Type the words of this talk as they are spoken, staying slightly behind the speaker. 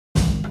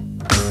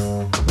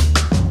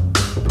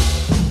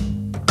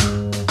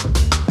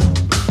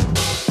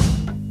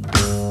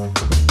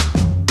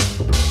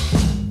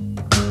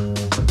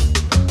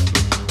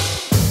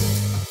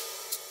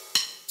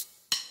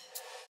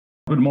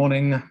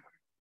morning,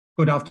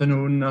 good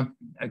afternoon,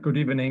 good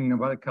evening.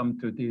 Welcome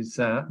to this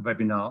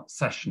webinar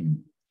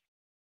session.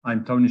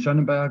 I'm Tony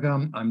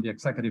Schönenberger. I'm the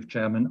Executive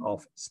Chairman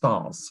of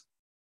STARS.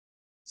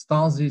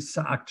 STARS is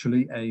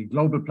actually a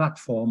global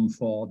platform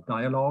for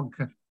dialogue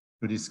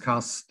to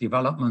discuss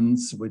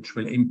developments which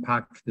will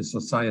impact the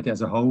society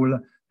as a whole,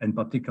 and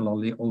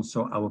particularly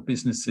also our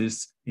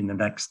businesses in the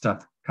next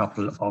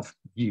couple of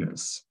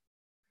years.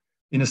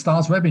 In the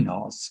STARS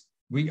webinars,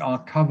 we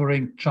are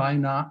covering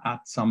China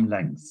at some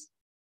length.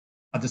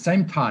 At the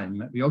same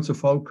time, we also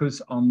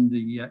focus on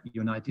the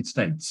United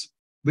States,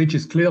 which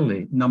is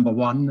clearly number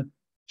one,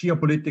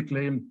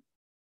 geopolitically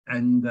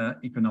and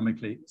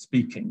economically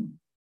speaking.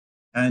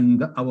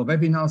 And our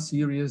webinar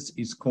series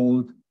is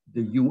called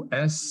The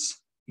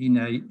US in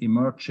an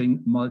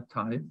Emerging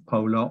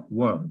Multipolar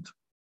World.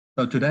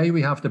 So today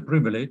we have the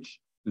privilege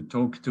to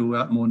talk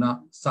to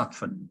Mona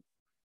SUTPHEN.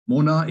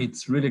 Mona,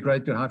 it's really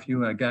great to have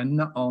you again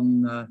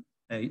on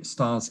a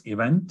STARS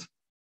event.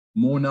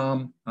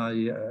 Mona,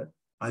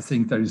 I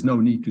think there is no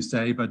need to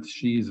say, but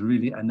she is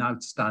really an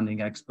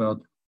outstanding expert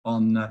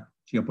on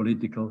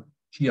geopolitical,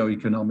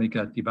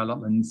 geoeconomic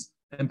developments,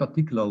 and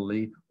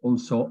particularly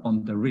also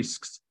on the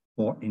risks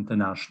for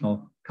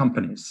international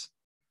companies.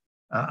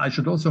 I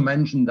should also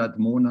mention that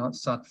Mona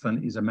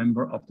SUTPHEN is a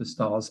member of the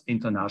STARS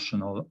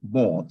International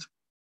Board.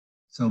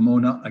 So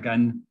Mona,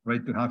 again,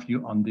 great to have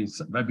you on this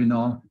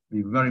webinar.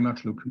 We very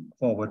much look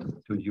forward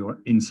to your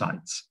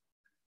insights.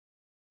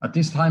 At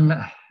this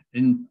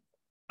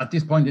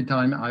point in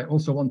time, I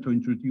also want to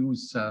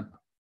introduce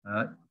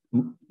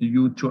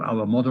you to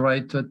our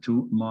moderator,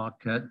 to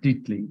Mark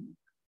Dietli.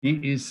 He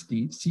is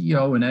the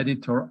CEO and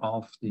editor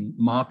of The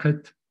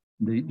Market,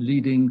 the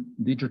leading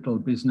digital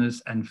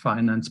business and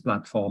finance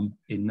platform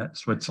in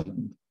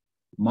Switzerland.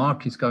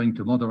 Mark is going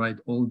to moderate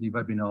all the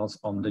webinars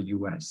on the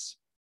US.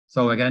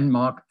 So again,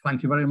 Mark,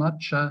 thank you very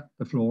much.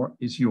 The floor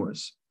is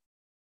yours.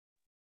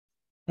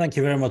 Thank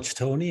you very much,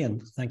 Tony,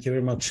 and thank you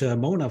very much,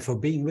 Mona, for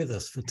being with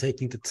us, for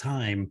taking the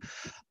time.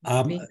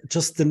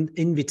 Just an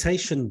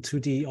invitation to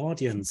the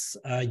audience.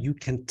 You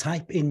can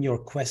type in your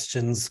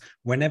questions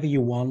whenever you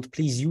want.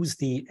 Please use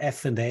the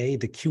F&A,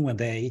 the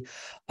Q&A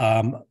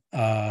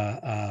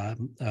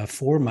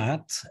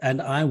format,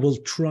 and I will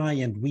try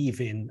and weave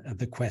in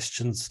the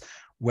questions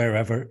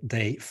wherever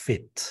they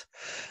fit.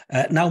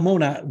 Now,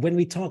 Mona, when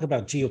we talk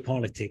about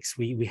geopolitics,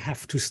 we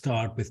have to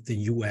start with the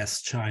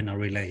US-China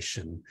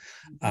relation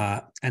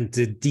and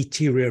the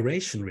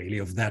deterioration, really,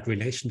 of that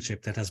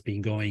relationship that has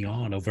been going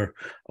on over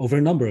a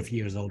number of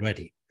years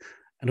already.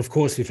 And of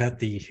course, we've had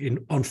the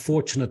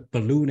unfortunate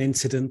balloon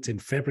incident in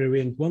February,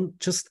 and one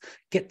just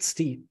gets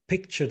the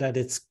picture that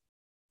it's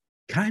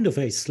kind of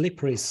a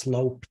slippery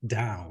slope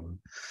down.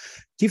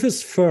 Give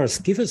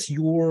us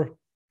your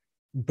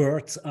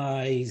bird's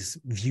eye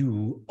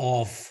view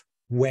of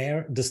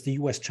where does the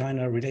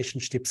US-China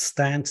relationship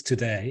stand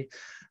today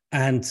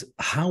and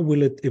how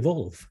will it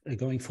evolve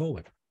going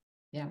forward?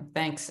 Yeah,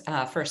 thanks.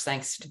 First,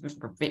 thanks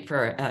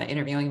for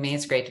interviewing me.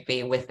 It's great to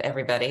be with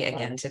everybody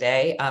again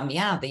today.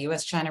 Yeah, the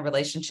US-China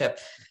relationship,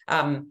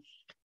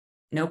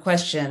 no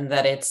question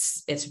that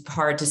it's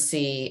hard to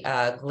see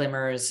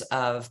glimmers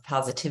of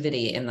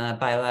positivity in the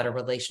bilateral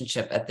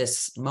relationship at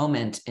this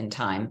moment in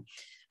time.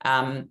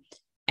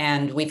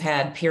 And we've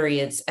had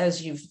periods,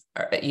 as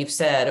you've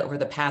said, over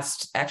the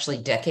past actually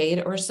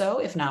decade or so,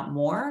 if not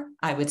more,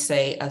 I would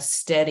say a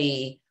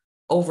steady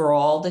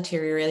overall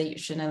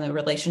deterioration in the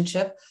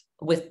relationship,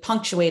 with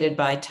punctuated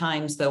by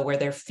times, though, where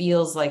there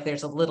feels like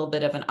there's a little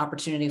bit of an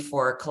opportunity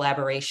for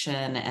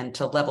collaboration and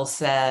to level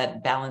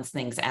set, balance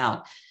things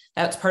out.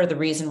 That's part of the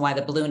reason why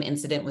the balloon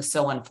incident was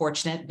so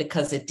unfortunate,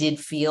 because it did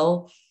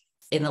feel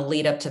in the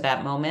lead up to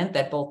that moment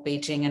that both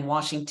Beijing and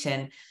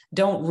Washington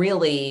don't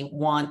really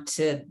want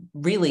to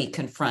really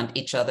confront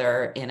each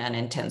other in an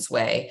intense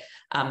way,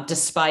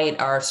 despite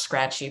our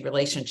scratchy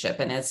relationship.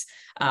 And as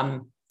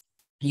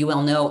you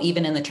well know,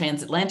 even in the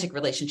transatlantic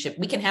relationship,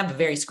 we can have a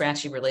very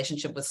scratchy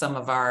relationship with some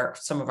of our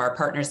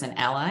partners and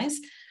allies,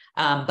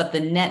 but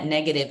the net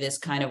negative is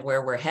kind of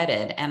where we're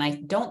headed. And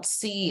I don't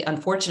see,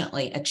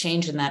 unfortunately, a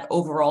change in that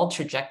overall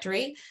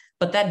trajectory.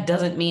 But that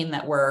doesn't mean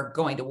that we're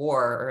going to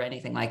war or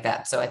anything like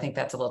that. So I think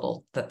that's a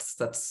little,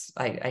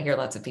 I hear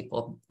lots of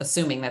people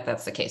assuming that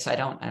that's the case. I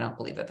don't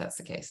believe that that's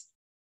the case.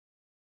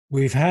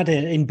 We've had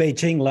in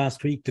Beijing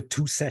last week the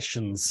two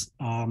sessions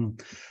of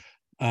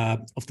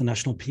the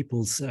National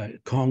People's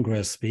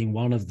Congress being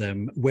one of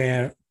them,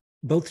 where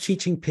both Xi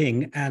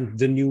Jinping and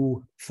the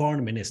new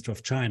foreign minister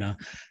of China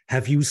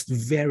have used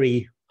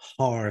very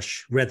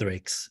harsh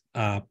rhetorics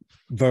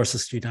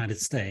versus the United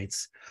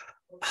States.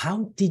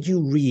 How did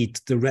you read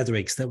the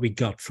rhetorics that we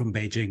got from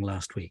Beijing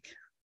last week?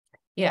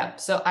 Yeah,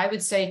 so I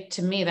would say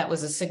to me that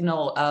was a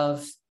signal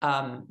of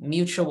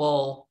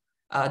mutual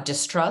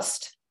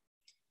distrust,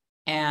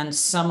 and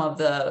some of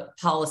the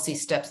policy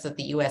steps that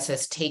the US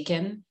has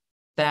taken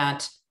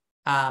that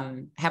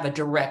have a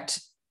direct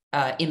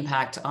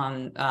impact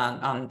on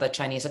the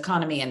Chinese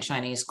economy and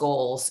Chinese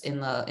goals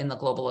in the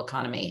global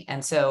economy.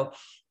 And so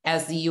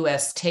as the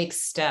US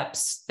takes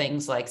steps,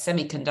 things like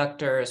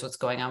semi-conductors, what's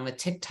going on with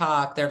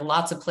TikTok, there are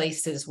lots of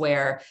places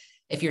where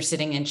if you're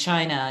sitting in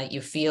China,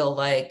 you feel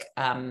like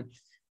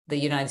the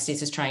United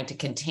States is trying to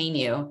contain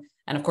you.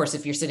 And of course,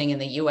 if you're sitting in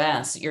the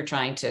US, you're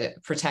trying to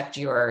protect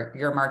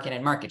your market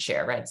and market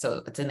share, right?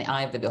 So it's in the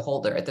eye of the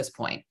beholder at this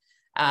point.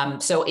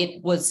 So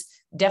it was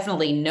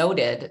definitely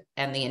noted,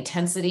 and the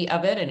intensity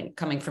of it, and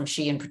coming from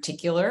Xi in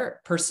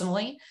particular,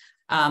 personally.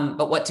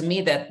 But what to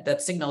me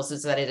that signals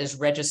is that it is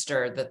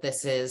registered that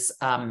this is,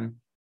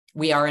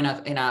 we are in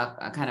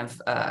a kind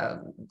of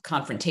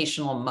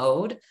confrontational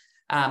mode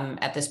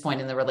at this point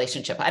in the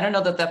relationship. I don't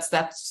know that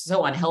that's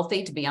so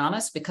unhealthy, to be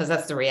honest, because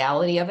that's the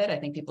reality of it. I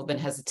think people have been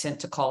hesitant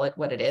to call it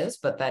what it is,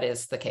 but that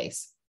is the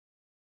case.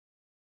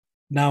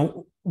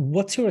 Now,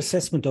 what's your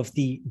assessment of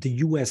the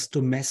US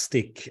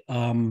domestic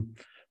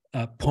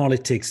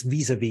politics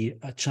vis-a-vis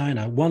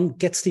China? One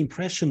gets the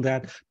impression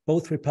that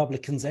both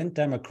Republicans and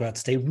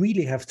Democrats, they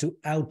really have to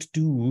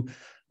outdo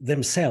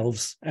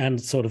themselves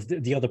and sort of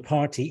the other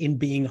party in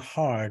being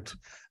hard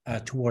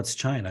towards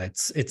China.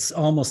 It's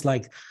almost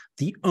like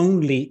the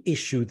only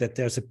issue that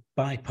there's a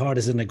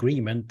bipartisan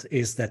agreement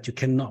is that you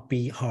cannot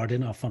be hard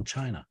enough on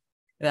China.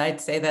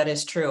 I'd say that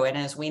is true. And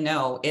as we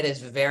know, it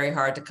is very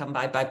hard to come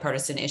by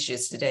bipartisan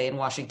issues today in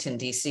Washington,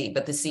 D.C.,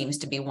 but this seems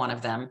to be one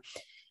of them.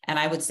 And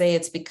I would say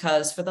it's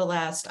because for the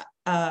last,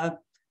 I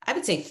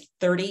would say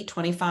 30,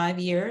 25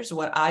 years,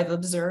 what I've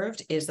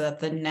observed is that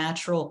the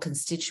natural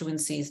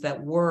constituencies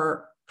that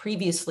were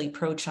previously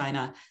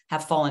pro-China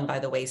have fallen by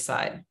the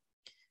wayside.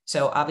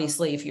 So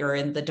obviously, if you're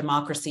in the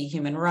democracy,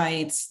 human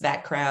rights,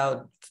 that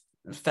crowd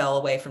fell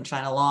away from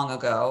China long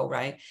ago,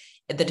 right?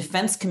 The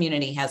defense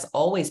community has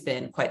always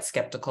been quite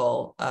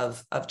skeptical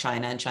of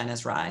China and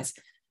China's rise.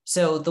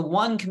 So the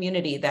one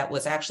community that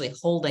was actually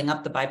holding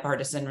up the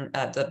bipartisan,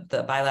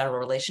 the bilateral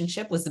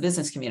relationship was the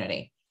business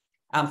community.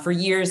 For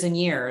years and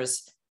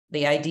years,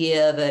 the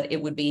idea that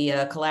it would be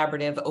a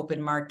collaborative, open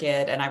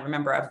market. And I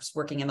remember I was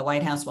working in the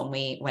White House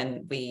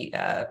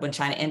when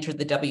China entered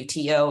the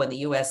WTO and the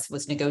U.S.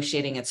 was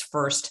negotiating its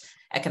first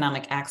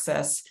economic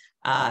access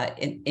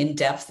in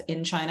depth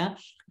in China.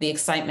 The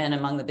excitement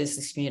among the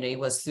business community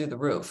was through the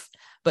roof.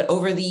 But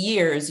over the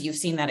years, you've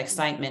seen that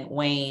excitement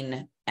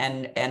wane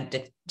and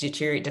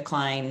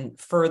decline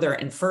further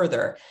and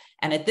further.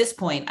 And at this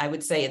point, I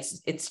would say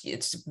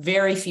it's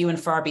very few and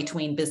far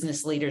between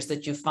business leaders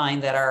that you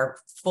find that are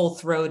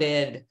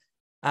full-throated,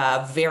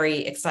 very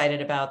excited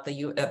about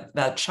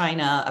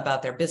China,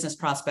 about their business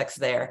prospects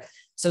there.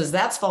 So as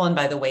that's fallen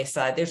by the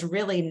wayside, there's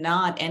really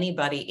not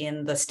anybody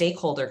in the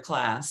stakeholder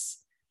class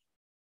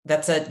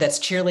that's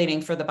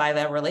cheerleading for the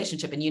bilateral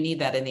relationship, and you need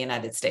that in the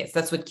United States.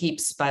 That's what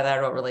keeps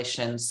bilateral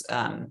relations,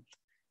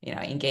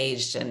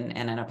 engaged and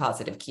in a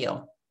positive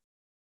keel.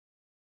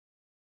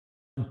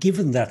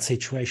 Given that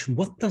situation,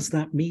 what does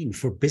that mean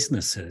for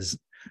businesses?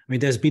 I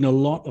mean, there's been a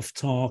lot of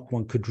talk.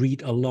 One could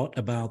read a lot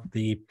about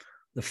the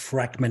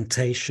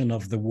fragmentation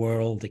of the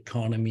world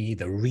economy,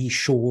 the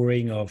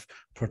reshoring of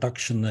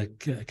production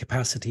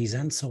capacities,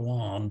 and so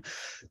on.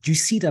 Do you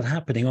see that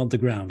happening on the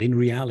ground in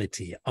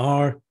reality?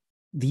 Are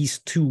these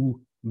two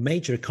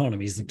major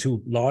economies, the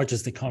two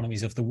largest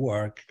economies of the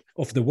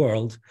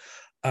world,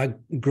 are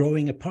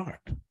growing apart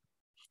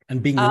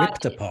and being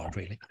ripped apart,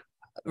 really?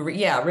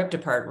 Yeah, ripped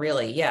apart,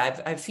 really. Yeah,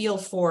 I feel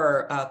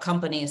for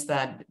companies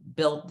that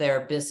built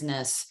their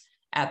business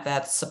at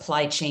that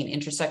supply chain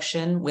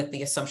intersection with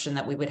the assumption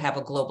that we would have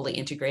a globally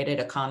integrated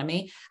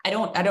economy. I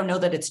don't know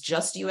that it's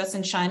just US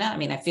and China. I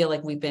mean, I feel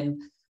like we've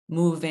been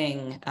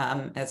moving,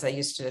 as I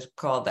used to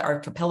call it, the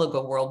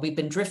archipelago world. We've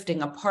been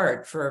drifting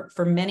apart for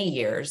many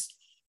years.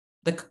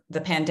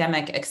 The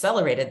pandemic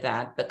accelerated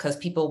that because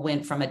people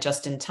went from a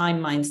just-in-time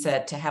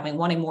mindset to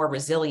wanting more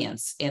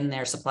resilience in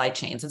their supply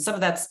chains. And some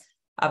of that's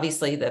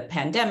obviously the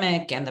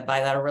pandemic and the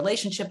bilateral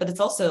relationship, but it's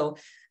also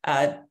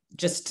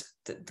just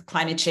the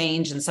climate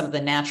change and some of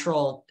the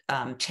natural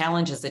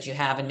challenges that you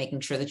have in making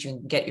sure that you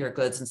can get your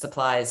goods and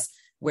supplies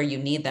where you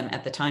need them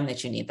at the time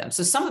that you need them.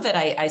 So some of it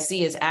I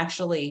see is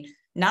actually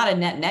not a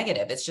net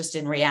negative. It's just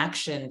in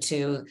reaction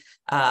to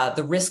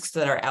the risks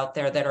that are out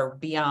there that are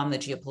beyond the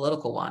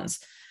geopolitical ones.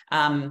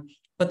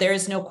 But there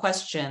is no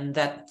question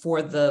that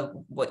for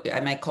what I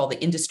might call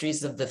the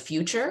industries of the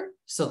future,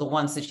 so the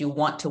ones that you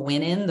want to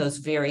win in, those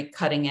very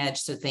cutting edge,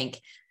 so think,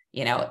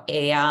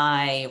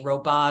 AI,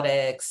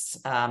 robotics,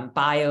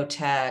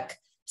 biotech,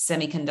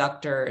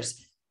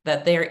 semiconductors,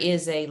 that there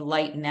is a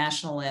light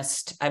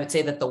nationalist. I would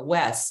say that the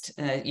West,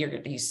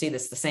 you see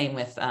this the same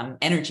with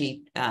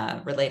energy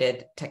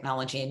related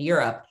technology in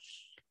Europe,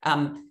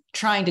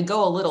 trying to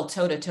go a little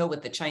toe-to-toe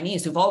with the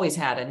Chinese, who've always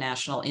had a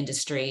national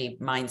industry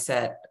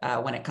mindset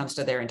when it comes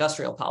to their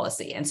industrial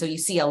policy. And so you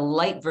see a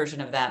light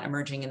version of that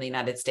emerging in the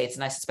United States,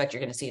 and I suspect you're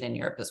going to see it in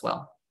Europe as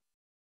well.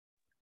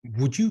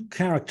 Would you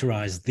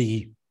characterize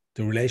the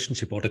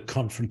relationship or the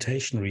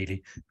confrontation,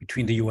 really,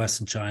 between the US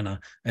and China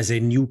as a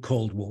new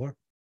Cold War?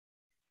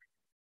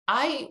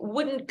 I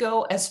wouldn't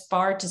go as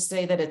far to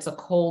say that it's a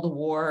Cold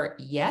War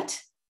yet.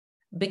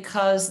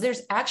 because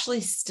there's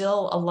actually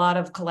still a lot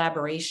of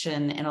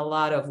collaboration in a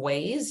lot of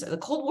ways. The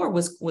Cold War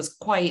was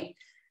quite,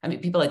 I mean,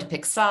 people had to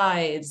pick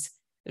sides.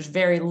 There's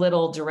very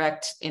little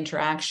direct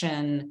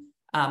interaction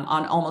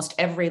on almost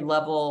every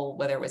level,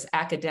 whether it was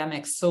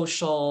academic,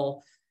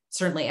 social,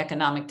 certainly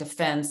economic,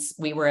 defense.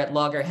 We were at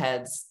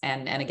loggerheads,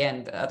 and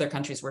again, the other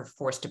countries were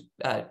forced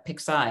to pick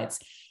sides.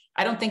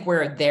 I don't think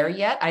we're there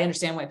yet. I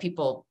understand why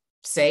people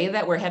say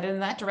that we're headed in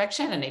that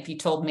direction. And if you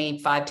told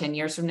me 5-10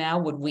 years from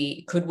now,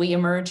 could we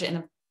emerge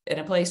in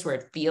a place where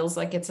it feels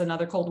like it's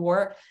another Cold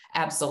War?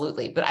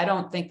 Absolutely. But I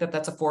don't think that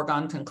that's a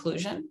foregone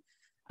conclusion.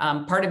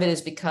 Part of it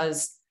is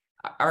because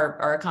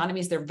our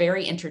economies, they're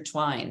very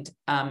intertwined.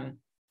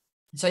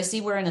 So I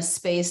see we're in a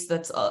space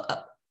that's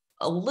a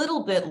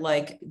little bit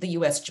like the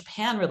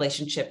US-Japan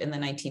relationship in the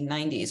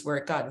 1990s, where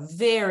it got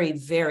very,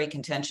 very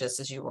contentious,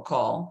 as you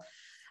recall.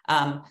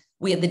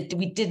 We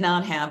did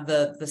not have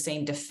the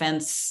same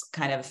defense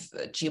kind of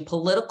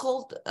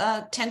geopolitical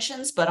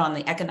tensions, but on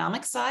the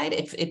economic side,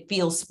 it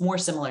feels more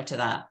similar to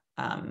that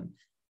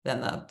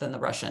than the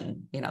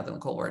Russian, than the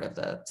Cold War of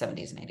the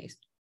 70s and 80s.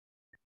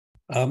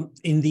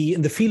 In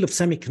the field of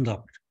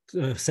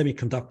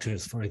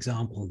semiconductors, for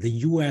example, the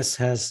US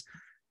has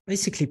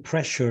basically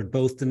pressured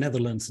both the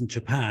Netherlands and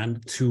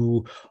Japan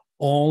to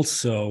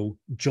also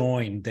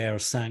join their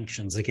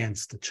sanctions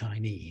against the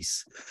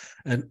Chinese.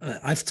 And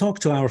I've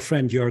talked to our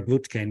friend Jörg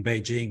Wuttke in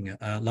Beijing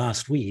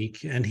last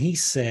week, and he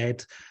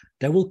said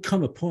there will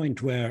come a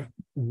point where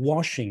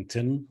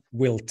Washington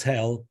will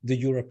tell the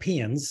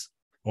Europeans,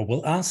 or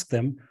will ask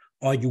them,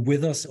 are you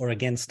with us or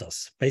against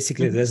us?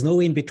 Basically, there's no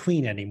in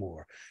between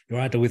anymore. You're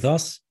either with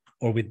us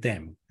or with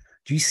them.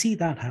 Do you see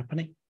that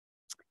happening?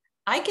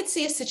 I could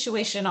see a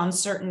situation on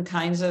certain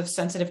kinds of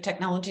sensitive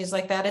technologies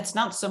like that. It's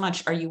not so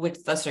much, are you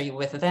with us, are you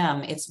with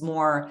them? It's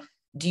more,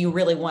 do you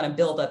really want to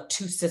build up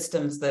two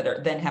systems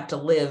that then have to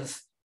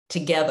live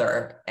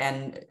together?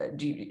 And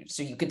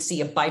so you could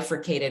see a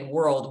bifurcated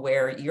world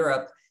where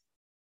Europe,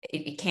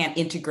 it can't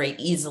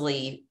integrate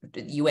easily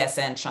the US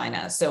and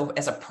China. So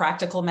as a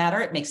practical matter,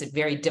 it makes it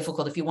very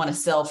difficult. If you want to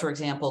sell, for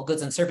example,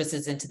 goods and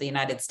services into the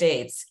United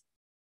States,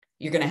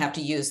 you're going to have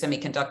to use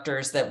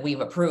semiconductors that we've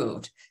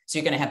approved. So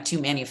you're going to have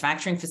two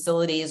manufacturing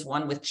facilities,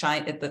 one with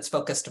China that's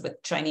focused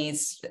with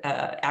Chinese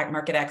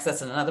market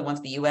access, and another one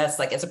for the US.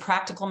 Like, as a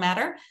practical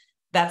matter,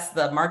 that's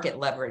the market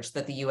leverage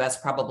that the US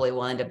probably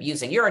will end up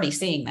using. You're already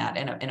seeing that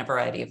in a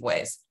variety of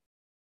ways.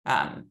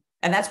 And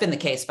that's been the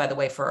case, by the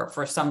way,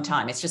 for some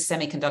time. It's just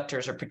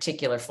semiconductors are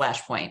particular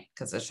flashpoint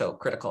because they're so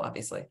critical,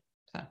 obviously.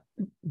 So.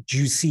 Do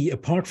you see,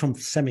 apart from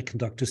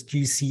semiconductors, do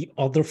you see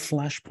other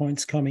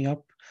flashpoints coming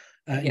up?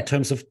 In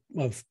terms of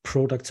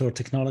products or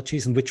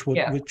technologies, and which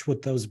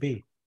would those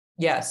be?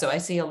 Yeah, so I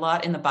see a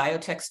lot in the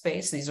biotech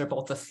space. These are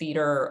both the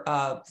feeder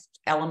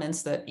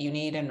elements that you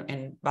need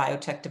in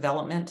biotech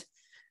development,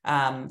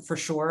 for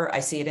sure. I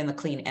see it in the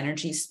clean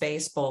energy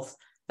space, both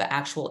the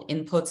actual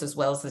inputs as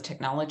well as the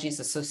technologies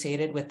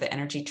associated with the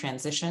energy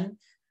transition.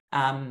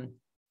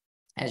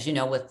 As you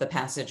know, with the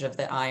passage of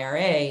the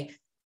IRA,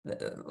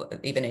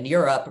 even in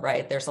Europe,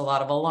 right, there's a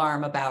lot of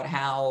alarm about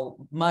how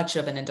much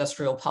of an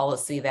industrial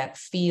policy that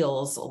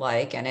feels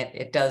like, and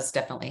it does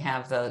definitely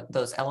have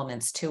those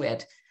elements to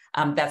it.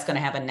 That's going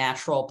to have a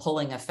natural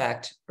pulling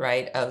effect,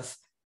 right, of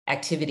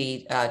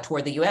activity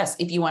toward the US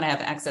if you want to have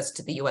access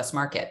to the US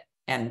market.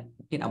 And,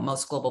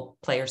 most global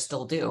players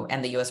still do.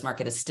 And the US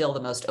market is still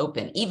the most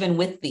open. Even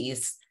with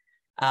these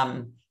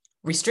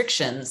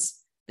restrictions,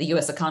 the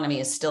US economy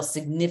is still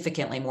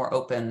significantly more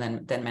open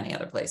than many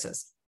other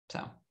places.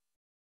 So.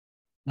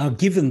 Now,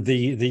 given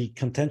the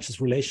contentious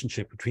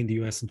relationship between the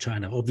US and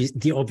China,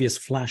 the obvious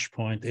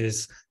flashpoint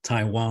is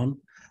Taiwan.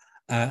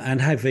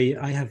 And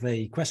I have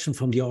a question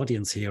from the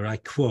audience here. I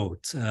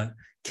quote,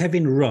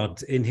 Kevin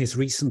Rudd, in his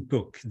recent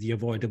book, The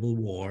Avoidable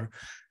War,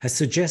 has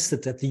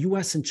suggested that the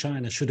US and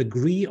China should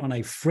agree on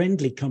a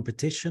friendly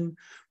competition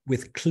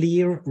with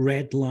clear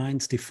red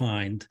lines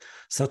defined,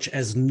 such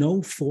as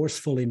no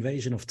forceful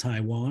invasion of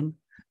Taiwan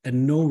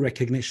and no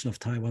recognition of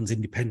Taiwan's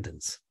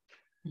independence.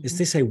 Is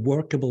this a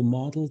workable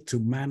model to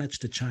manage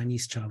the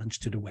Chinese challenge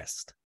to the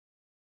West?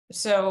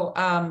 So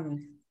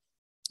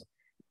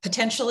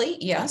potentially,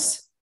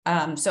 yes.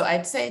 So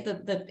I'd say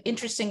that the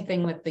interesting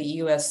thing with the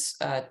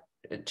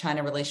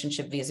US-China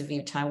relationship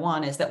vis-a-vis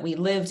Taiwan is that we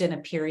lived in a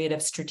period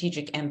of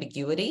strategic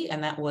ambiguity,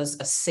 and that was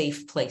a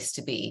safe place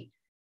to be.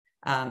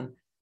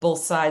 Both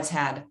sides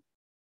had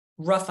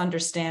rough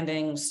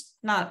understandings,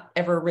 not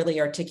ever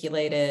really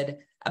articulated,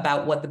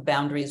 about what the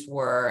boundaries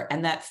were.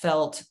 And that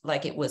felt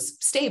like it was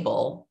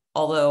stable,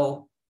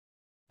 although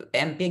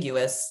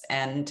ambiguous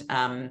and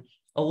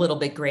a little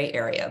bit gray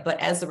area. But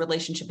as the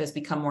relationship has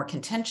become more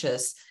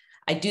contentious,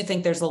 I do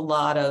think there's a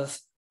lot of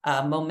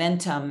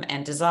momentum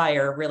and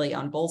desire really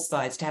on both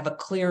sides to have a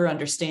clearer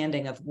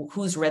understanding of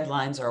whose red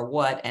lines are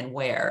what and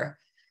where.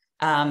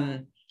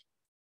 And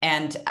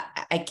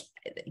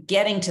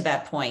getting to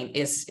that point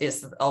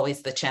is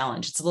always the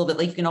challenge. It's a little bit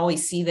like you can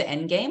always see the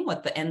end game,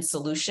 what the end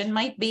solution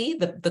might be.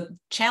 The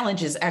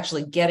challenge is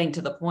actually getting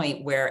to the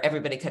point where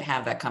everybody could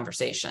have that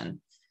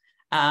conversation.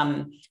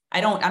 I'm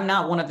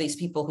not one of these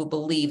people who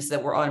believes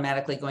that we're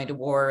automatically going to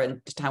war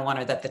in Taiwan,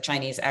 or that the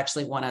Chinese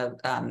actually want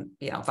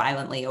to,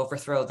 violently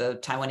overthrow the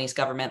Taiwanese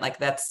government. Like,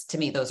 that's, to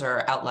me, those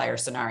are outlier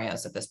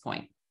scenarios at this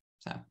point.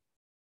 So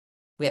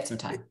we have some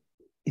time.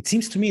 It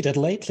seems to me that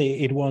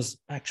lately it was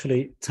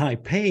actually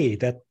Taipei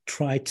that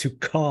tried to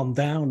calm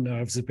down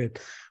nerves a bit,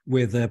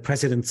 with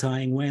President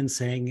Tsai Ing-wen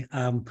saying,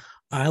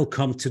 I'll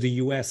come to the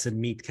US and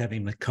meet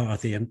Kevin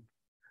McCarthy, and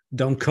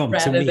don't come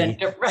to me.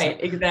 Right,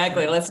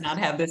 exactly. Let's not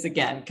have this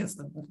again, because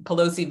the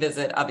Pelosi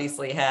visit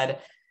obviously had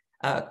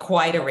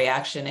quite a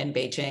reaction in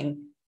Beijing.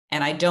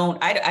 And I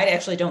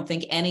actually don't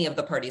think any of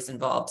the parties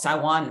involved,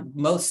 Taiwan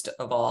most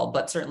of all,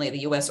 but certainly the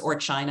US or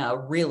China,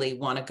 really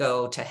want to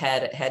go to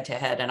head to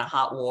head in a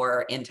hot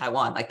war in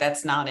Taiwan. Like,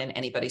 that's not in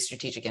anybody's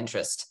strategic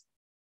interest.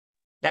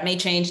 That may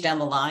change down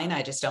the line.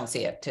 I just don't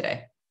see it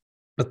today.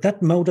 But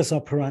that modus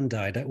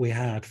operandi that we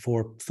had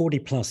for 40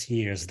 plus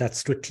years, that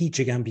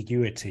strategic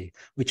ambiguity,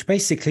 which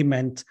basically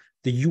meant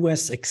the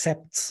US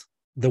accepts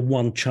the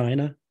one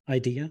China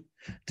idea,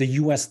 the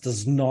US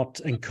does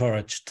not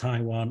encourage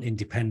Taiwan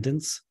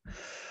independence,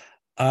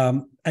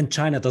 and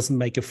China doesn't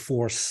make a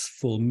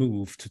forceful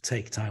move to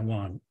take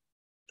Taiwan.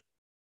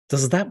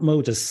 Does that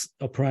modus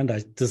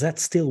operandi, does that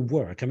still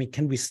work? I mean,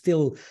 can we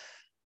still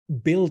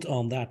build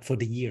on that for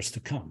the years to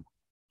come?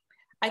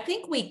 I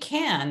think we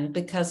can,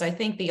 because I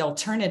think the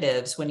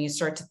alternatives, when you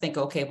start to think,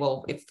 okay,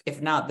 well,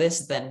 if not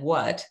this, then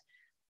what?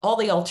 All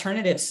the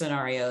alternative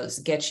scenarios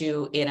get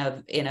you in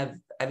a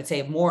I would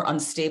say, a more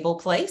unstable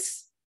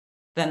place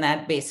than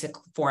that basic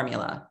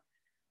formula.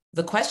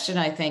 The question,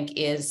 I think,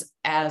 is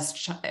as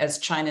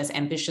China's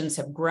ambitions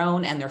have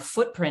grown and their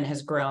footprint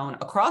has grown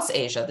across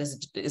Asia,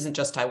 this isn't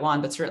just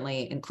Taiwan, but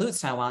certainly includes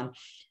Taiwan,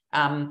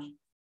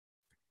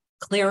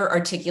 clearer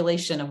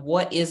articulation of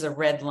what is a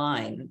red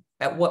line.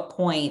 At what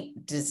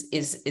point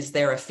is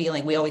there a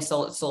feeling? We always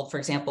sold, for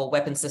example,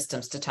 weapon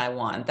systems to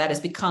Taiwan. That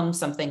has become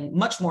something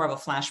much more of a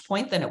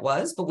flashpoint than it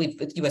was, but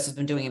the US has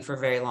been doing it for a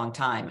very long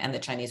time, and the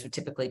Chinese would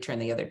typically turn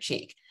the other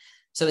cheek.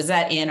 So is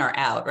that in or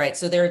out, right?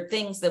 So there are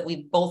things that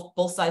we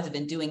both sides have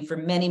been doing for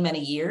many, many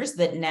years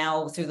that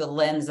now, through the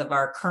lens of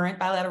our current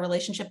bilateral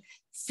relationship,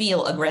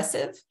 feel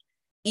aggressive,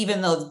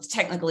 even though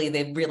technically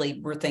they really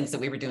were things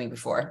that we were doing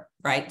before,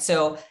 right?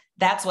 So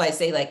that's why I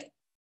say, like,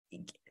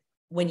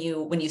 when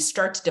you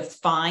start to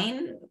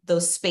define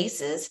those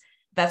spaces,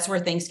 that's where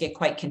things get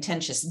quite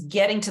contentious.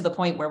 Getting to the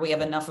point where we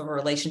have enough of a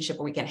relationship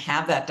where we can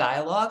have that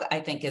dialogue, I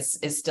think is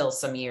still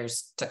some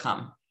years to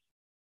come.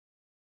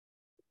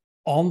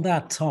 On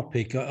that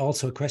topic,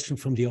 also a question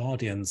from the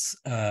audience,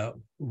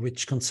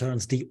 which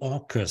concerns the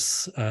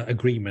AUKUS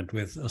agreement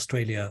with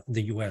Australia,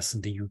 the US,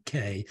 and the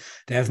UK.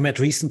 They have met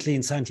recently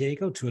in San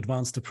Diego to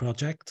advance the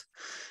project.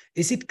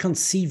 Is it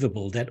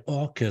conceivable that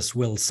AUKUS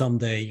will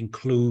someday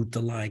include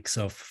the likes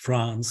of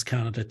France,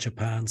 Canada,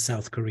 Japan,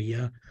 South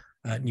Korea,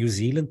 New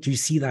Zealand? Do you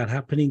see that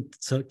happening?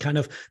 So kind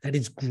of that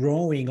it's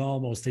growing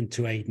almost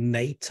into a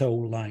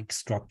NATO-like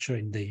structure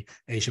in the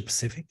Asia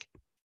Pacific?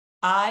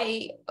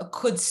 I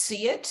could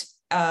see it.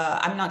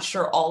 I'm not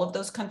sure all of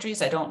those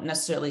countries. I don't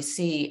necessarily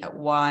see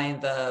why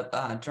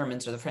the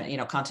Germans or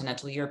the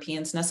continental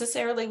Europeans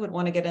necessarily would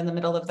want to get in the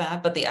middle of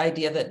that. But the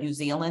idea that New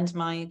Zealand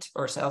might,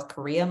 or South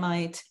Korea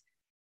might,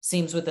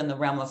 seems within the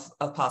realm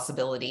of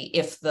possibility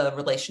if the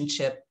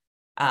relationship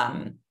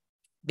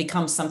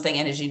becomes something.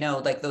 And as you know,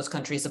 like, those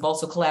countries have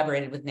also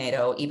collaborated with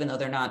NATO, even though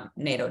they're not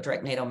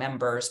direct NATO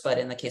members, but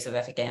in the case of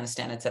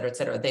Afghanistan, et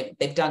cetera,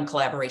 they've done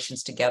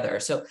collaborations together.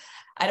 So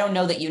I don't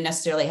know that you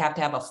necessarily have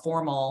to have a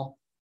formal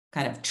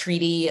kind of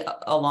treaty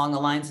along the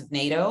lines of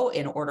NATO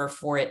in order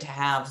for it to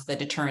have the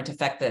deterrent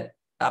effect that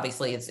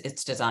obviously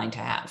it's designed to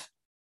have.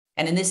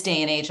 And in this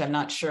day and age, I'm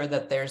not sure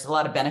that there's a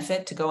lot of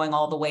benefit to going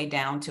all the way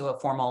down to a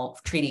formal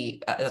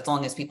treaty, as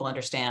long as people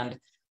understand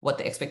what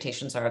the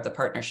expectations are of the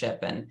partnership.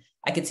 And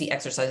I could see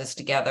exercises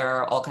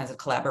together, all kinds of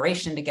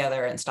collaboration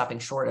together, and stopping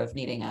short of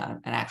needing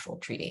an actual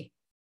treaty.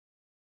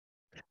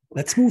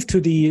 Let's move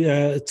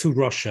to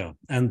Russia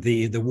and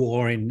the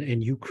war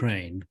in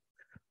Ukraine.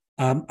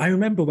 I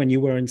remember when you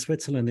were in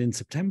Switzerland in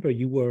September,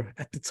 you were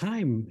at the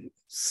time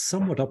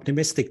somewhat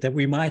optimistic that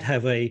we might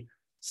have a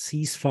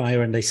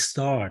ceasefire and a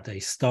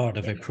start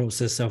of a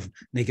process of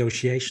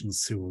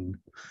negotiations soon.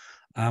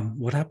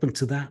 What happened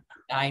to that?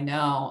 I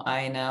know.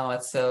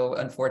 It's so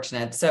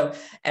unfortunate. So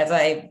as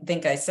I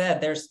think I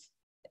said,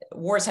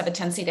 wars have a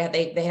tendency to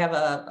they have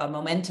a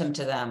momentum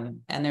to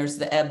them, and there's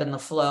the ebb and the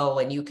flow,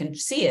 and you can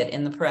see it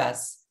in the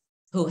press.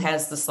 Who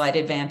has the slight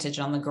advantage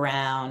on the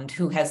ground?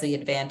 Who has the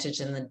advantage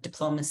in the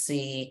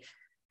diplomacy?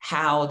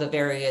 How the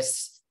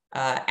various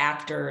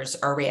actors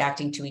are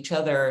reacting to each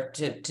other,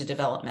 to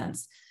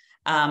developments.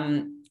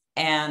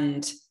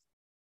 And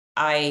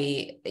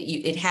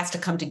it has to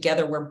come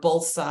together where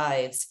both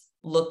sides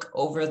look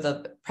over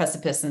the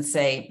precipice and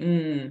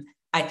say,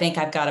 I think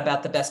I've got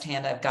about the best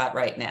hand I've got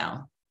right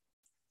now.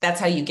 That's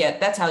how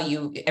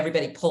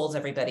everybody pulls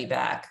everybody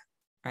back,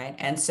 right?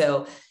 And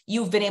so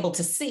you've been able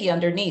to see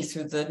underneath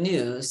through the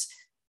news,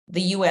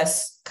 the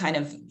US kind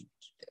of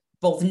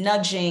both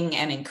nudging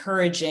and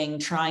encouraging,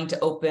 trying to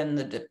open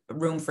the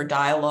room for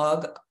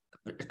dialogue,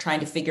 trying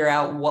to figure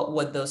out what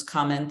would those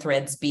common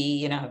threads be,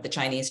 you know, the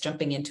Chinese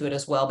jumping into it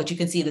as well. But you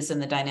can see this in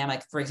the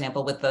dynamic, for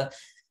example, with the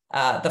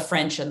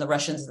French and the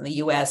Russians and the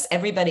US,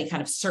 everybody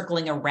kind of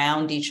circling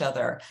around each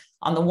other.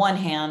 On the one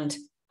hand,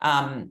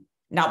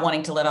 not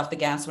wanting to let off the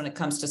gas when it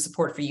comes to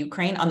support for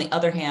Ukraine. On the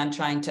other hand,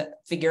 trying to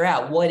figure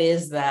out what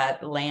is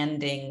that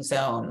landing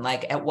zone?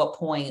 Like at what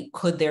point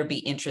could there be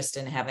interest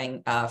in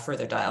having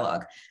further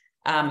dialogue?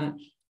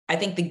 I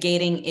think the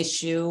gating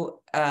issue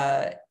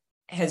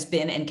has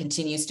been and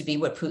continues to be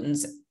what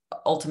Putin's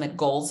ultimate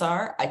goals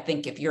are. I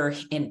think if you're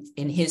in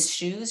his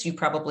shoes, you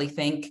probably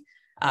think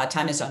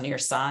time is on your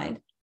side.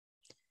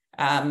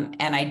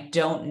 And I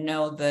don't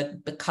know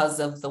that because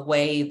of the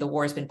way the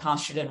war has been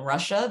postured in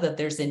Russia, that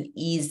there's an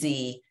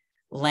easy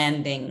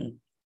landing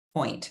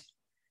point.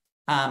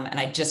 And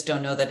I just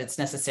don't know that it's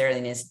necessarily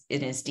in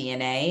his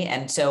DNA.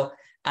 And so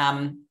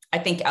I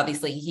think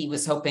obviously he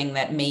was hoping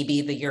that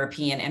maybe the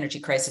European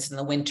energy crisis in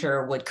the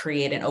winter would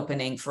create an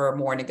opening for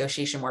more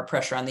negotiation, more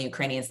pressure on the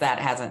Ukrainians. That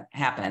hasn't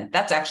happened.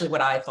 That's actually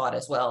what I thought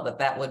as well,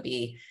 that would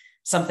be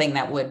something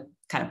that would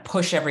kind of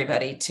push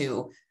everybody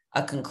to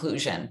a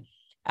conclusion.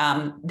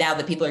 Now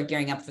that people are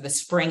gearing up for the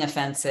spring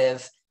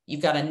offensive,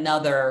 you've got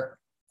another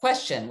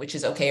question, which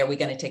is, okay, are we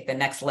going to take the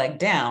next leg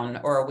down,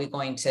 or are we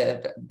going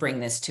to bring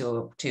this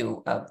to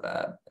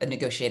a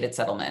negotiated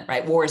settlement,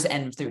 right? Wars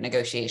end through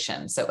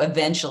negotiation. So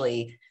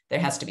eventually there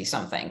has to be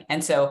something.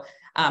 And so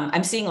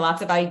I'm seeing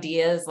lots of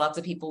ideas, lots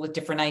of people with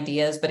different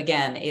ideas. But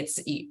again, it's,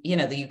 you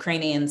know, the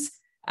Ukrainians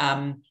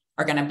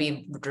are going to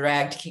be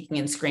dragged kicking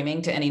and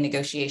screaming to any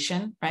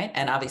negotiation, right?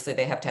 And obviously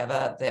they have to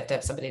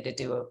have somebody to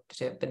do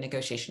the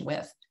negotiation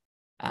with.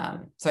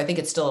 So I think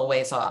it's still a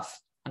ways off,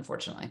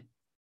 unfortunately.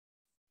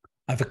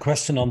 I have a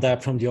question on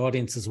that from the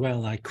audience as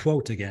well. I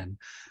quote again: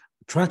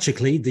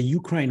 tragically, the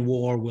Ukraine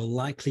war will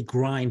likely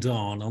grind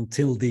on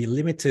until the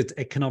limited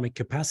economic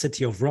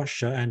capacity of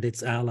Russia and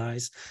its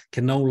allies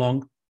can no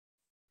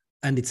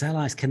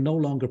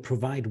longer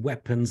provide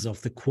weapons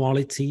of the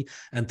quality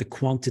and the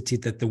quantity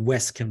that the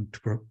West can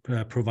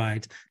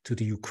provide to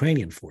the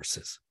Ukrainian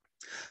forces.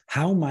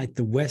 How might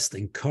the West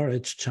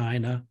encourage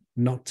China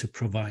not to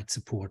provide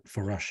support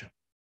for Russia?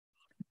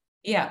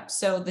 Yeah,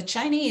 so the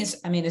Chinese,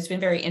 I mean, it's been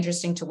very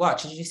interesting to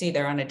watch. As you see,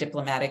 they're on a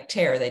diplomatic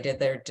tear. They did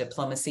their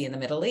diplomacy in the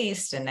Middle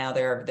East, and now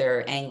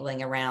they're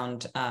angling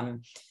around,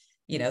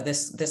 you know,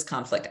 this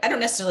conflict. I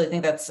don't necessarily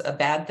think that's a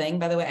bad thing,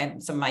 by the way.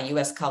 And some of my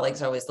U.S.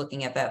 colleagues are always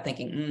looking at that,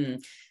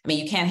 thinking, I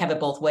mean, you can't have it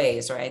both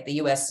ways, right? The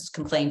U.S. has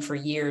complained for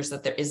years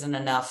that there isn't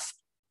enough,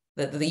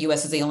 that the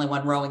U.S. is the only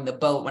one rowing the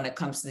boat when it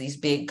comes to these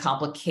big,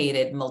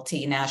 complicated,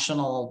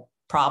 multinational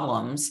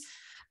problems,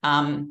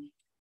 and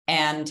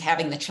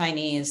having the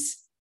Chinese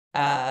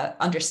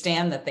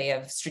understand that they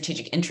have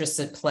strategic interests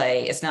at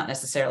play is not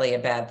necessarily a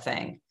bad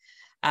thing.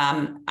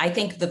 I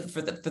think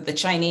for the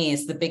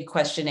Chinese, the big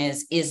question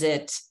is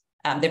it,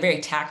 they're very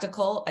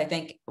tactical, I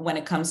think, when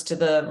it comes to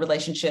the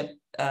relationship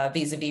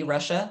vis-a-vis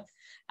Russia.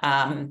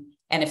 And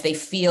if they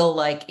feel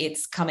like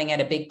it's coming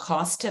at a big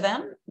cost to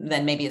them,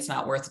 then maybe it's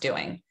not worth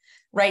doing.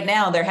 Right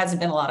now, there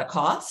hasn't been a lot of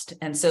cost.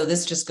 And so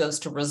this just goes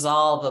to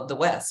resolve of the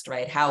West,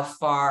 right? How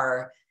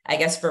far, I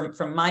guess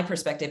from my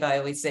perspective, I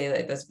always say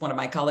that, as one of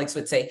my colleagues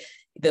would say,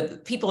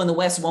 the people in the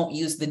West won't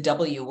use the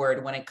W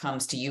word when it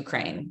comes to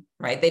Ukraine,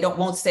 right? They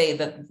won't say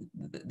that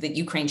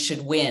Ukraine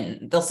should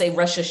win. They'll say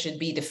Russia should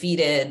be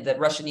defeated, that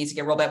Russia needs to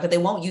get rolled back, but they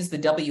won't use the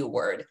W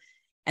word.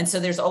 And so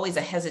there's always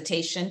a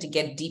hesitation to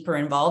get deeper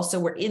involved. So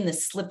we're in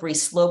this slippery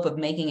slope of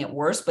making it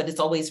worse, but it's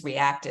always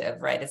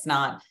reactive, right? It's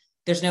not,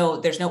 there's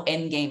no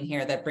end game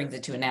here that brings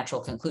it to a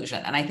natural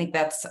conclusion. And I think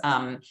that's,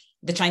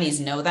 the Chinese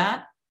know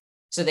that.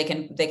 So they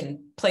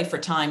can play for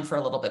time for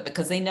a little bit,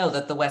 because they know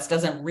that the West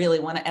doesn't really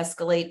want to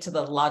escalate to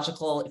the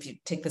logical. If you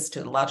take this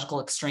to the logical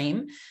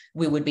extreme,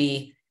 we would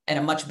be in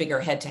a much bigger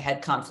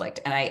head-to-head conflict.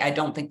 And I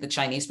don't think the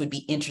Chinese would be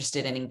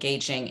interested in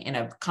engaging in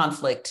a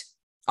conflict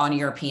on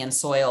European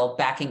soil,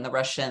 backing the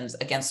Russians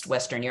against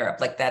Western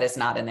Europe. Like, that is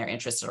not in their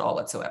interest at all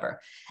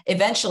whatsoever.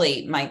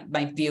 Eventually,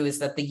 my view is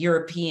that the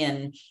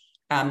European,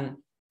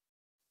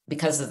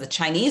 because of the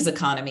Chinese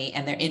economy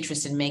and their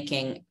interest in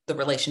making the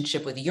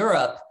relationship with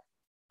Europe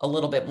a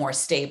little bit more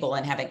stable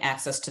and having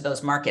access to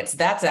those markets,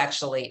 that's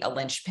actually a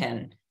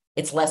linchpin.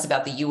 It's less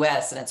about the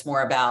US and it's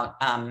more about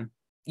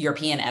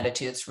European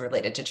attitudes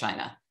related to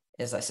China,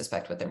 is I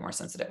suspect what they're more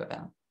sensitive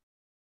about.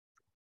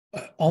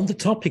 On the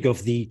topic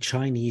of the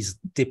Chinese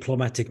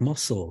diplomatic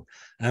muscle,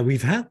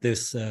 we've had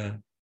this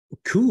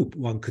coup,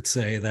 one could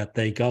say, that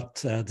they got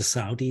the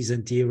Saudis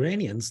and the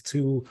Iranians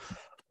to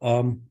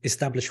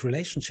establish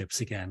relationships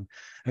again.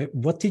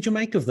 What did you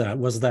make of that?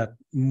 Was that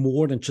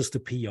more than just a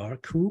PR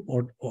coup,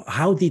 or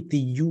how did the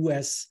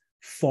US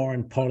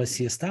foreign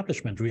policy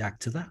establishment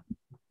react to that?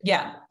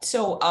 Yeah.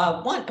 So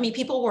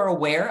people were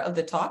aware of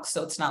the talks,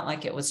 so it's not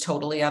like it was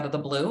totally out of the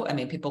blue. I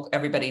mean,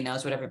 everybody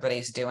knows what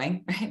everybody's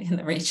doing, right, in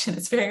the region.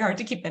 It's very hard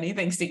to keep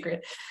anything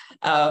secret.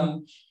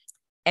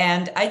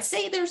 And I'd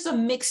say there's a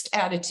mixed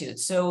attitude.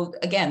 So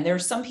again,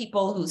 there's some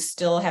people who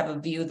still have a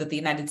view that the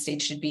United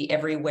States should be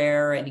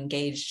everywhere and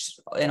engaged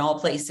in all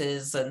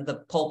places and the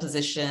pole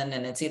position,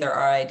 and it's either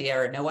our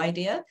idea or no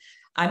idea.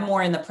 I'm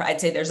more in I'd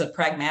say there's a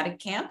pragmatic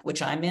camp,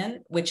 which I'm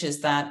in, which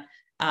is that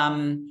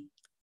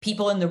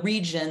people in the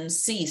region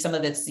see some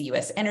of it's the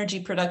US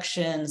energy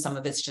production, some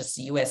of it's just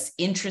US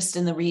interest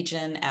in the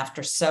region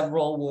after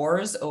several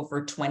wars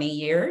over 20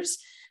 years,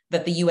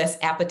 that the US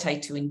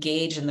appetite to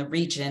engage in the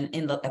region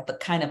at the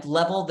kind of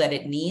level that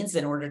it needs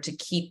in order to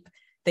keep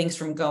things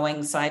from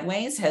going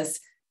sideways has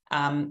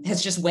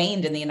just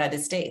waned in the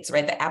United States,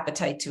 right? The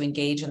appetite to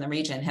engage in the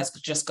region has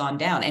just gone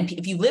down. And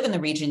if you live in the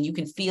region, you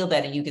can feel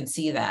that and you can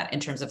see that in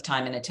terms of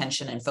time and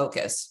attention and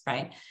focus,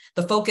 right?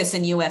 The focus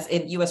in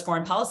US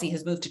foreign policy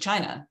has moved to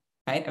China,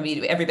 right? I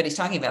mean, everybody's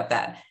talking about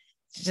that.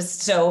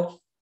 Just so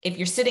if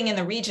you're sitting in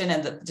the region,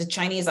 and the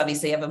Chinese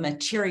obviously have a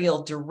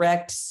material,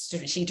 direct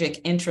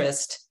strategic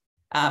interest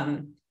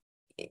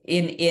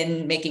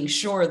in making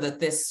sure that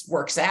this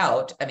works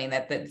out. I mean,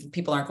 that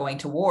people aren't going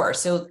to war.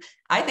 So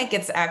I think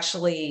it's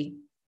actually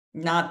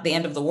not the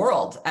end of the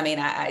world. I mean,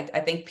 I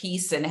think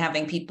peace and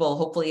having people,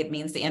 hopefully it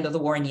means the end of the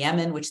war in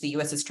Yemen, which the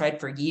US has tried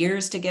for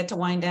years to get to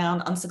wind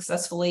down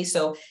unsuccessfully.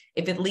 So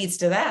if it leads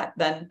to that,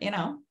 then,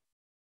 it'd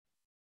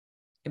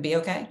be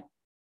okay.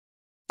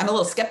 I'm a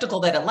little skeptical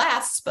that it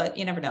lasts, but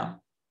you never know.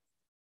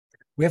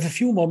 We have a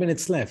few more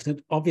minutes left,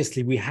 and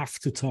obviously we have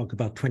to talk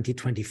about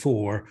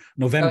 2024,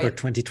 November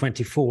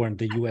 2024, and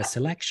the US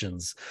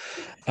elections.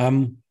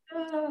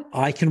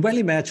 I can well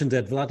imagine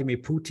that Vladimir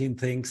Putin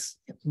thinks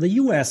the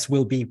US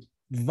will be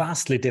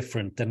vastly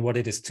different than what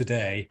it is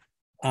today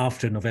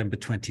after November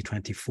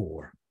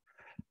 2024.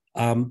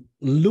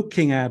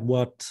 Looking at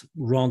what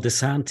Ron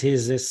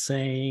DeSantis is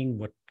saying,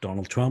 what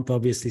Donald Trump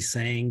obviously is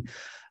saying,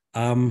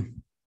 I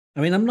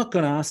mean, I'm not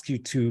going to ask you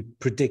to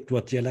predict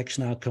what the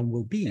election outcome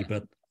will be,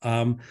 but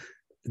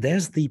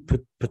there's the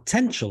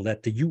potential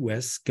that the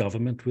US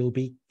government will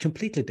be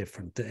completely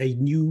different. A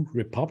new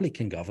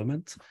Republican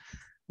government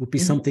would be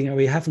something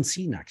we haven't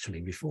seen actually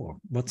before.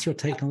 What's your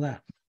take on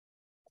that?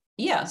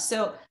 Yeah,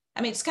 so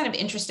I mean, it's kind of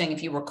interesting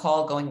if you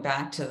recall going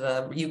back to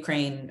the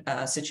Ukraine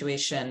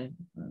situation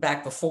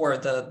back before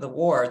the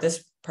war,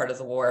 this part of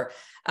the war,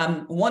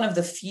 one of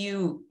the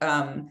few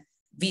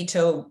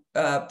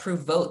veto-proof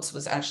votes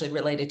was actually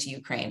related to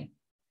Ukraine.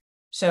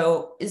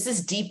 So is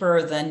this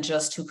deeper than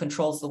just who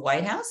controls the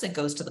White House? It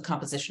goes to the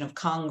composition of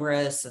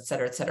Congress, et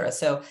cetera, et cetera.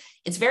 So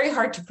it's very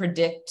hard to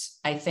predict,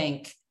 I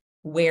think,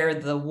 where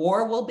the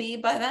war will be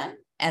by then,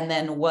 and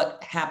then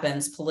what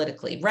happens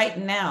politically. Right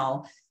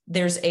now,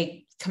 there's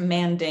a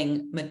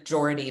commanding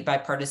majority,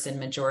 bipartisan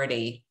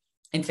majority,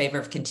 in favor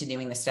of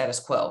continuing the status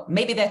quo.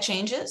 Maybe that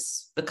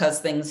changes because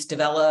things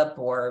develop,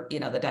 or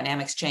the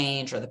dynamics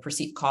change, or the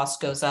perceived cost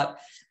goes up.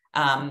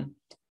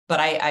 But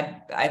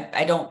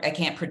I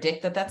can't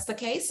predict that that's the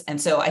case.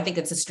 And so I think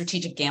it's a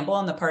strategic gamble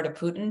on the part of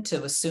Putin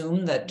to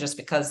assume that just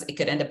because it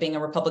could end up being a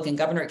Republican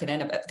governor, it could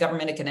end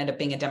up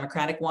being a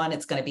Democratic one.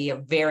 It's going to be a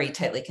very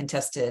tightly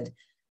contested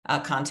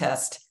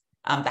contest.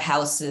 The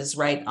House is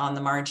right on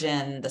the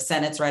margin. The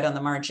Senate's right on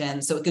the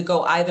margin. So it could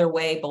go either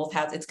way. Both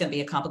houses. It's going to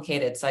be a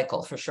complicated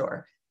cycle for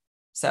sure.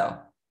 So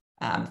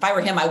if I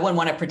were him, I wouldn't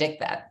want to predict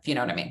that. If you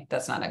know what I mean.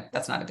 That's not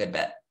a good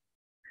bet.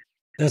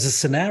 There's a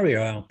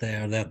scenario out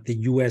there that the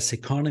US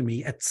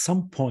economy at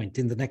some point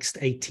in the next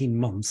 18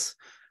 months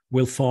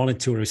will fall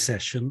into a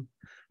recession,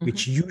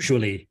 which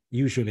usually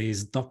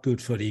is not good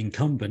for the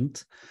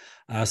incumbent.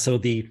 So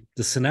the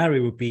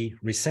scenario would be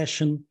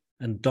recession,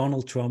 and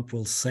Donald Trump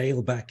will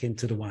sail back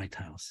into the White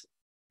House.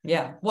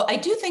 Yeah, well, I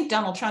do think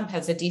Donald Trump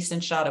has a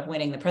decent shot of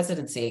winning the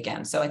presidency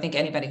again. So I think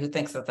anybody who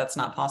thinks that that's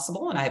not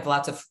possible, and I have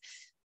lots of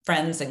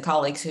friends and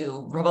colleagues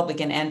who,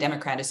 Republican and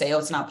Democrat, who say, oh,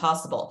 it's not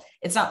possible.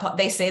 It's not,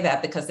 they say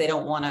that because they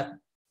don't want to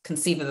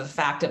conceive of the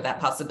fact of that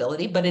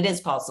possibility, but it is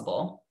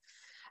possible.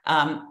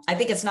 I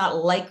think it's not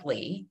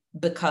likely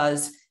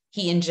because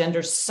he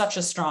engenders such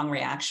a strong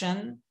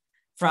reaction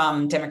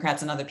from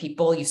Democrats and other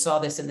people. You saw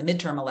this in the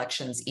midterm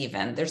elections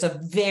even. There's a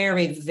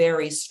very,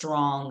 very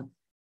strong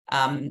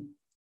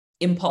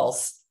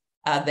impulse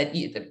that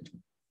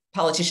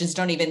politicians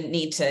don't even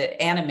need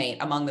to animate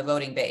among the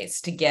voting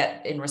base to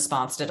get in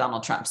response to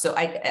Donald Trump. So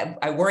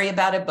I worry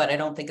about it, but I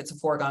don't think it's a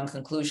foregone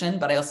conclusion.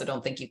 But I also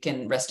don't think you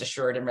can rest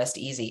assured and rest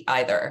easy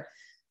either.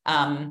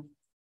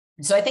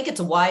 So I think it's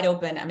wide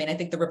open. I mean, I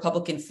think the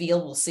Republican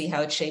field, will see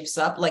how it shapes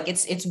up. Like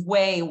it's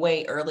way,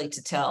 way early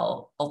to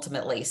tell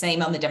ultimately.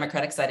 Same on the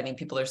Democratic side. I mean,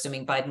 people are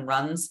assuming Biden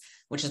runs,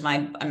 which is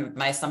my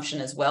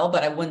assumption as well.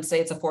 But I wouldn't say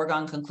it's a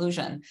foregone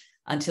conclusion.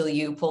 Until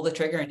you pull the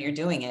trigger and you're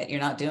doing it,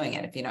 you're not doing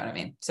it, if you know what I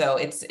mean. So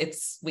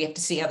we have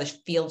to see how the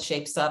field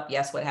shapes up.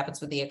 Yes, what happens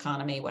with the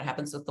economy, what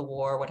happens with the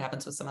war, what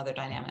happens with some other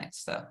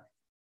dynamics. So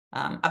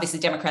obviously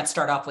Democrats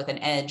start off with an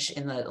edge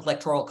in the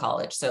electoral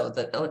college. So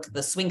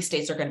the swing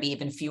states are going to be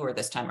even fewer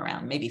this time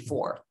around, maybe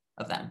 4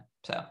 of them.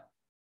 So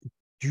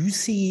do you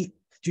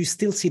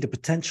still see the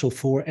potential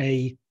for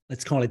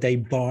let's call it a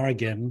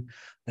bargain,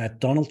 that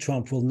Donald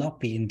Trump will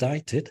not be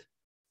indicted,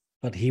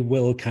 but he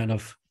will kind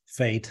of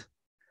fade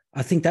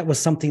I think that was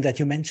something that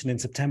you mentioned in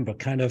September,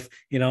 kind of,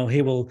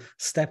 he will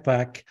step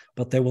back,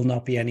 but there will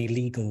not be any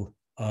legal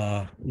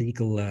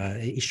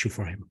issue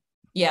for him.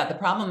 Yeah, the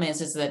problem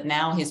is that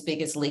now his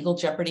biggest legal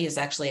jeopardy is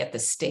actually at the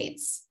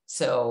states.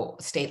 So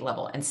state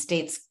level, and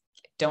states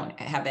don't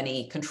have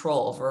any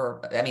control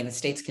over, the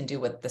states can do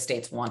what the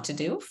states want to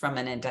do from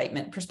an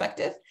indictment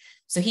perspective.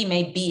 So he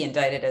may be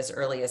indicted as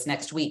early as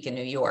next week in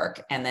New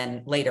York and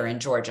then later in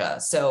Georgia.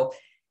 So,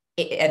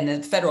 and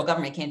the federal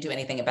government can't do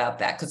anything about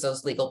that because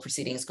those legal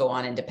proceedings go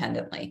on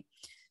independently.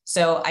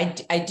 So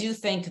I do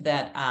think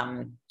that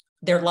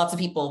there are lots of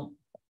people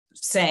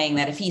saying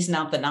that if he's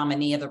not the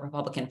nominee of the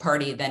Republican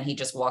Party, then he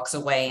just walks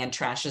away and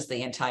trashes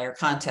the entire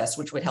contest,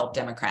 which would help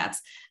Democrats.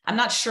 I'm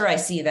not sure I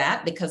see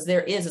that, because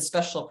there is a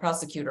special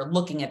prosecutor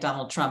looking at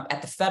Donald Trump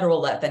at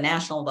the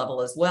national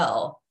level as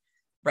well,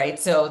 right?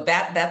 So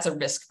that's a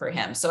risk for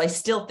him. So I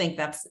still think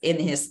that's in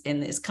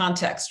his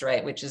context,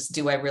 right? Which is,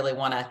 do I really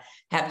want to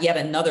have yet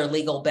another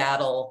legal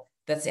battle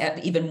that's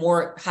at even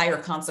more higher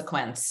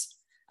consequence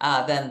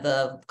than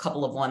the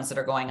couple of ones that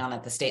are going on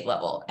at the state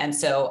level? And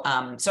so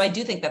I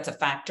do think that's a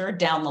factor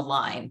down the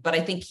line. But I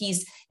think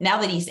now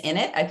that he's in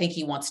it, I think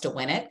he wants to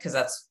win it, because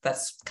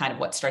that's kind of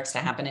what starts to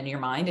happen in your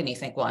mind. And you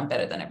think, well, I'm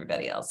better than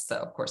everybody else, so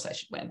of course I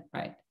should win,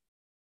 right?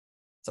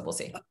 So we'll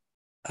see.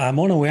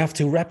 Mona, we have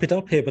to wrap it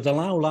up here, but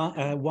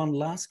allow one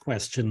last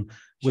question.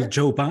 Sure.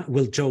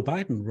 Will Joe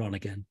Biden run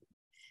again?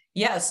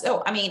 Yes.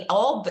 So,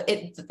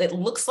 it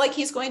looks like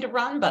he's going to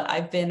run, but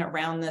I've been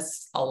around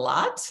this a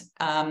lot.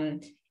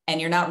 And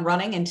you're not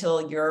running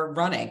until you're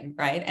running,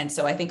 right? And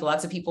so I think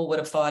lots of people would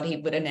have thought he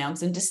would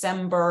announce in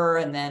December,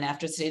 and then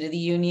after State of the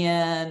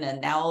Union,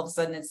 and now all of a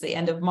sudden it's the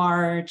end of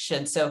March.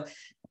 And so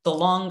the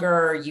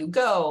longer you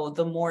go,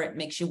 the more it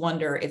makes you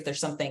wonder if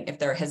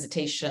there are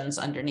hesitations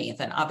underneath.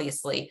 And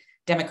obviously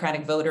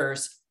Democratic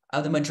voters,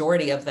 the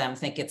majority of them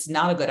think it's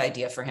not a good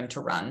idea for him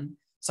to run.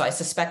 So I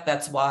suspect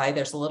that's why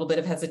there's a little bit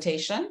of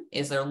hesitation,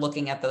 is they're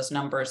looking at those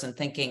numbers and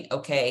thinking,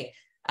 okay,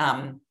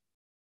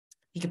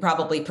 he could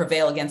probably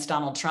prevail against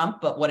Donald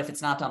Trump, but what if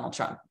it's not Donald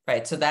Trump,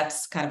 right? So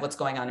that's kind of what's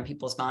going on in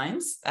people's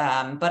minds.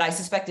 But I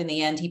suspect in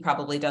the end, he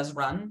probably does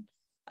run.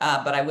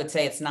 But I would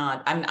say it's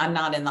not, I'm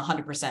not in the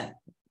 100%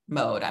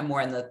 mode. I'm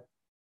more in the,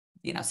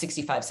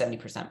 65,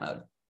 70%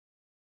 mode.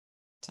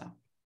 So.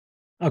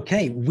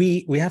 Okay,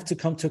 we have to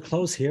come to a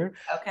close here.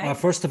 Okay.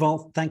 First of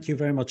all, thank you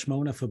very much,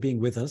 Mona, for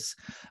being with us.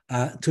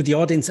 To the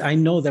audience, I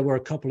know there were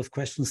a couple of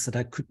questions that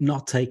I could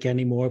not take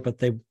anymore, but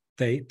they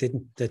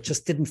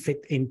just didn't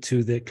fit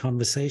into the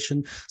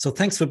conversation. So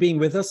thanks for being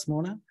with us,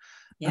 Mona.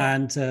 Yeah,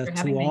 and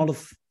to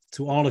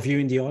all of you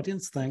in the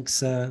audience, thanks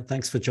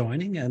for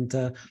joining, and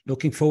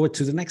looking forward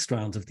to the next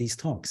round of these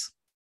talks.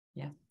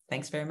 Yeah,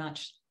 thanks very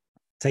much.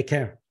 Take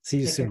care. See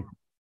you soon.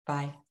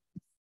 Bye.